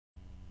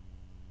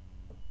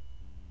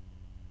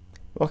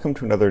Welcome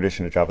to another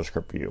edition of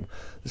JavaScript View.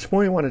 This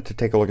morning I wanted to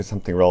take a look at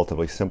something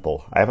relatively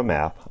simple. I have a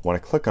map, I want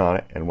to click on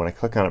it, and when I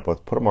click on it,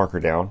 both put a marker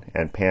down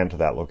and pan to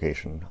that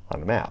location on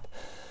the map.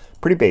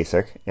 Pretty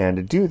basic, and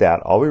to do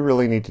that, all we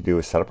really need to do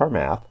is set up our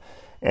map,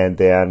 and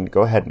then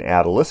go ahead and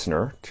add a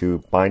listener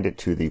to bind it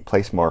to the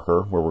place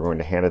marker where we're going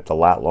to hand it the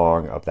lat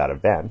long of that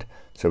event.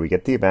 So we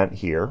get the event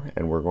here,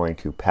 and we're going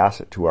to pass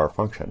it to our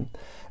function.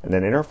 And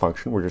then in our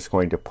function, we're just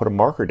going to put a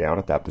marker down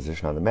at that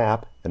position on the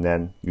map, and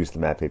then use the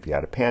map API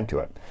to pan to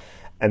it.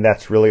 And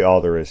that's really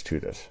all there is to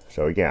this.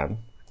 So again,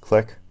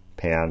 click,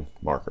 pan,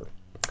 marker.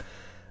 And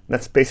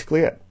that's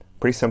basically it.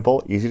 Pretty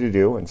simple, easy to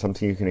do, and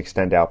something you can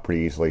extend out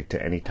pretty easily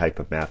to any type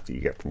of map that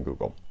you get from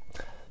Google.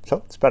 So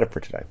that's about it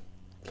for today.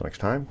 Until next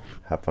time,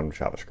 have fun with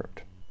JavaScript.